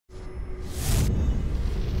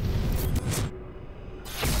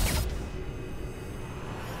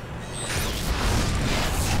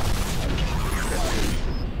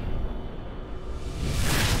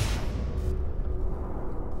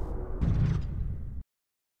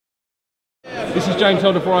This is James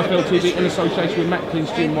Holder for IFL TV in association with Macklin's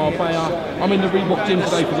Gym Marbella. I'm in the Reebok gym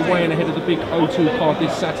today for the weigh-in ahead of the big O2 card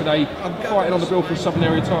this Saturday. I'm fighting on the bill for a Southern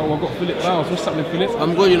Area title. I've got Philip BOWES. What's happening, Philip?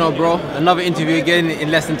 I'm good, you know, bro. Another interview again in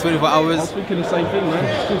less than 24 hours. I was thinking the same thing, man.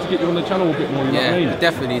 It's good to get you on the channel a bit more, you know what I mean?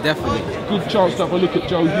 Definitely. Good chance to have a look at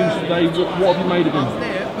Joe Hughes today. What have you made of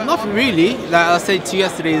him? Nothing really. Like I said to you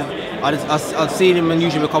yesterday, I've seen him on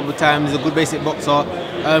YouTube a couple of times. He's a good basic boxer.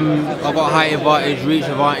 I've got height advantage, reach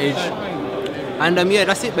advantage. And yeah,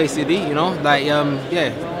 that's it basically, you know, like yeah,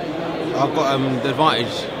 I've got the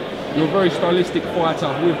advantage. You're a very stylistic fighter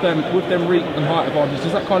with them reach and height advantages.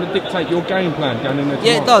 Does that kind of dictate your game plan going in there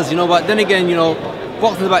tomorrow? Yeah, it does, you know, but then again, you know,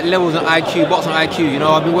 boxing is about levels and IQ, boxing IQ, you know,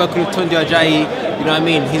 I've been working with Tunde Ajayi, you know what I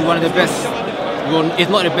mean, he's one of the best, if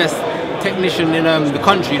not the best technician in the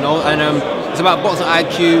country, you know, and it's about boxing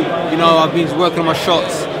IQ, you know, I've been working on my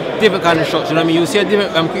shots, different kind of shots, you know what I mean? You'll see a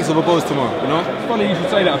different Quicksilver BOWES tomorrow, you know? It's funny you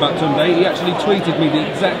should say that about Tunde. He actually tweeted me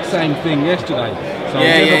the exact same thing yesterday. So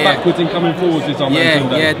never backwards in coming forwards this time.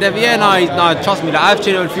 No, trust me, like, I've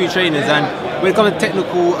trained with a few trainers, and when it comes to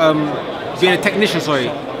technical, being a technician,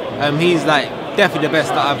 he's like definitely the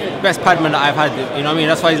best padman that I've had, you know what I mean?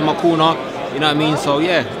 That's why he's in my corner, you know what I mean? So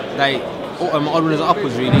yeah, like, onwards and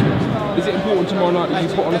upwards really. Is it important tomorrow night that you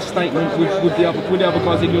put on a statement with the other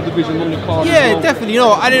guys in your division on the card? Yeah, definitely. You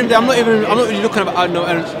know, at the end of the day, I'm not really looking at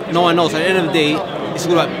no one else. At the end of the day, it's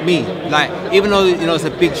all about me. Like, even though you know it's a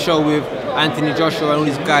big show with Anthony Joshua and all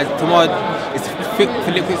these guys, tomorrow it's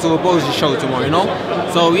Philip Quicksilver BOWES' show tomorrow. You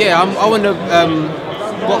know, so yeah, I want to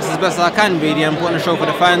box as best as I can really, and put on a show for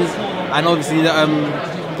the fans and obviously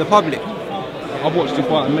the public. I've watched you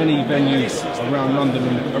fight at many venues around London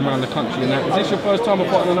and around the country and that. Is this your first time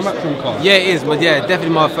fighting on a matchroom card? Yeah, it is, but yeah,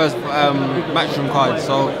 definitely my first matchroom card.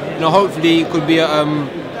 So, you know, hopefully it could be a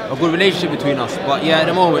good relationship between us. But yeah, at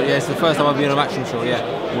the moment, yeah, it's the first time I've been on a matchroom show, yeah.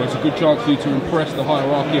 Well, it's a good chance for you to impress the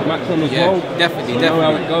hierarchy of matchroom as well. Definitely. You know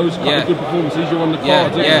how it goes, couple of good performances, you're on the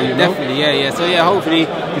cards, definitely. So yeah, hopefully,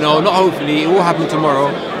 you know, not hopefully, it will happen tomorrow.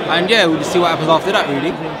 And yeah, we'll just see what happens after that, really.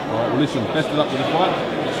 Alright, well listen, best of luck with the fight.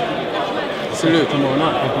 Salute. Tomorrow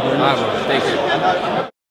night. Thank you very much. Take care.